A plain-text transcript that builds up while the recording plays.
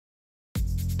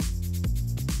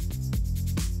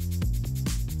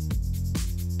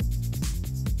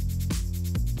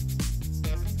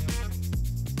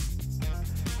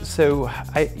So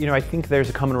I think there's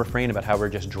a common refrain about how we're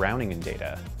just drowning in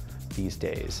data these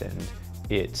days, and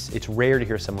it's rare to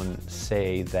hear someone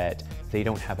say that they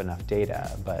don't have enough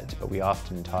data, but we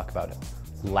often talk about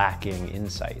lacking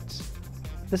insights.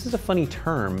 This is a funny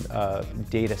term,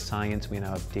 data science. We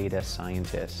now have data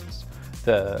scientists.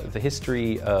 The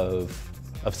history of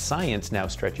science now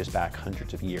stretches back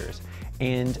hundreds of years,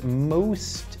 and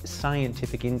most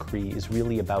scientific inquiry is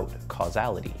really about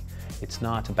causality. It's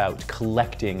not about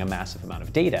collecting a massive amount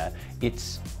of data.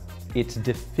 It's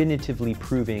definitively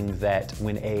proving that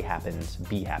when A happens,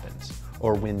 B happens,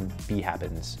 or when B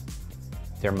happens,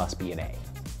 there must be an A.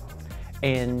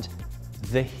 And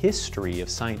the history of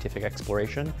scientific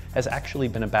exploration has actually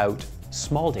been about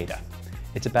small data.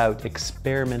 It's about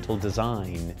experimental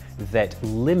design that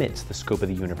limits the scope of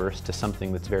the universe to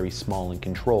something that's very small and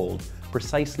controlled,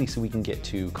 precisely so we can get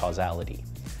to causality.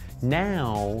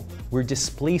 Now, we're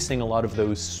displacing a lot of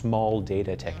those small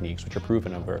data techniques, which are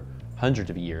proven over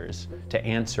hundreds of years, to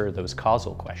answer those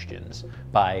causal questions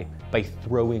by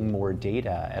throwing more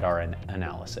data at our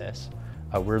analysis.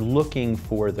 We're looking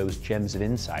for those gems of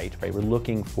insight, right? We're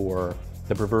looking for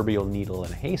the proverbial needle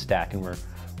in a haystack, and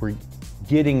we're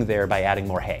getting there by adding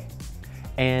more hay.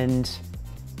 And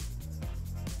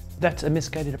that's a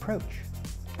misguided approach.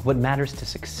 What matters to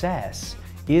success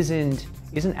isn't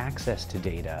access to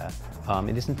data.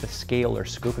 It isn't the scale or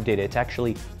scope of data. It's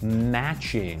actually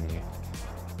matching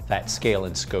that scale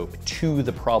and scope to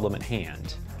the problem at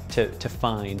hand to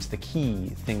find the key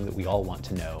thing that we all want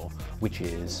to know, which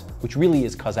really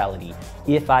is causality.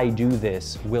 If I do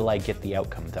this, will I get the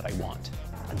outcome that I want?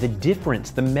 The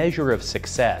difference, the measure of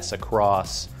success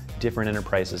across different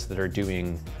enterprises that are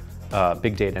doing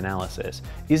big data analysis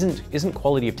isn't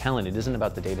quality of talent. It isn't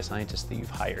about the data scientists that you've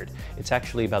hired. It's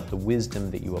actually about the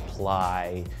wisdom that you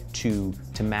apply to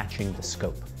matching the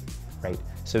scope, right?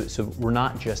 So we're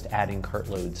not just adding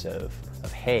cartloads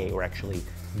of hay. We're actually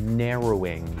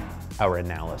narrowing our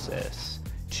analysis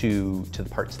to the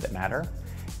parts that matter.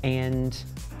 And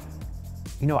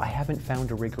I haven't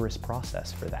found a rigorous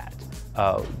process for that.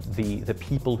 The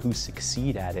people who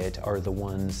succeed at it are the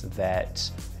ones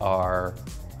that are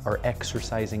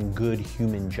exercising good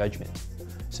human judgment.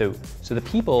 So the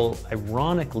people,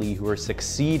 ironically, who are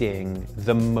succeeding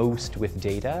the most with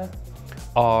data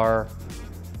are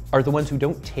the ones who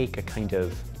don't take a kind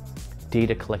of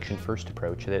data collection first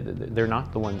approach. They're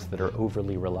not the ones that are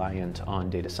overly reliant on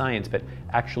data science, but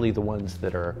actually the ones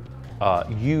that are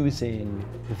using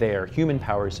their human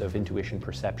powers of intuition,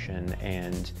 perception,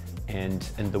 and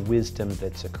the wisdom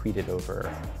that's accreted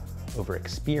over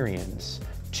experience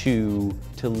to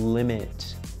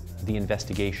limit the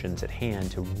investigations at hand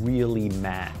to really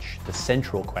match the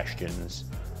central questions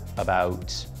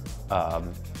about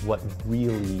what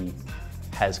really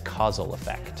has causal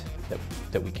effect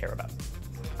that we care about.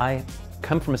 I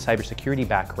come from a cybersecurity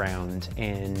background,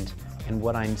 and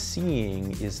what I'm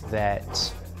seeing is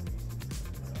that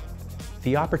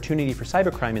the opportunity for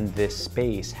cybercrime in this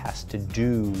space has to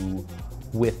do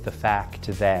with the fact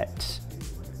that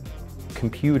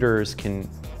computers can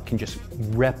just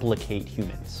replicate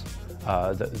humans.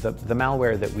 The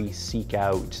malware that we seek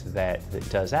out that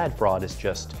does ad fraud is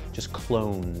just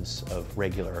clones of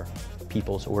regular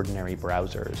people's ordinary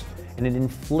browsers, and it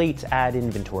inflates ad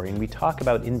inventory. And we talk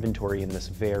about inventory in this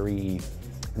very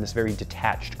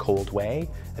detached, cold way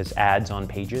as ads on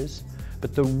pages.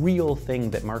 But the real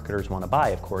thing that marketers want to buy,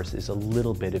 of course, is a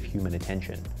little bit of human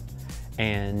attention.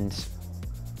 And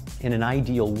in an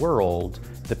ideal world,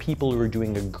 the people who are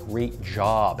doing a great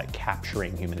job at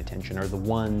capturing human attention are the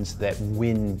ones that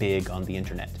win big on the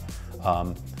internet,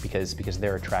 because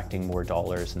they're attracting more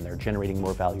dollars and they're generating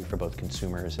more value for both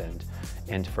consumers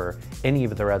and for any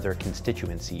of their other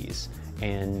constituencies.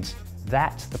 And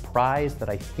that's the prize that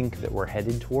I think that we're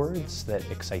headed towards that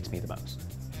excites me the most.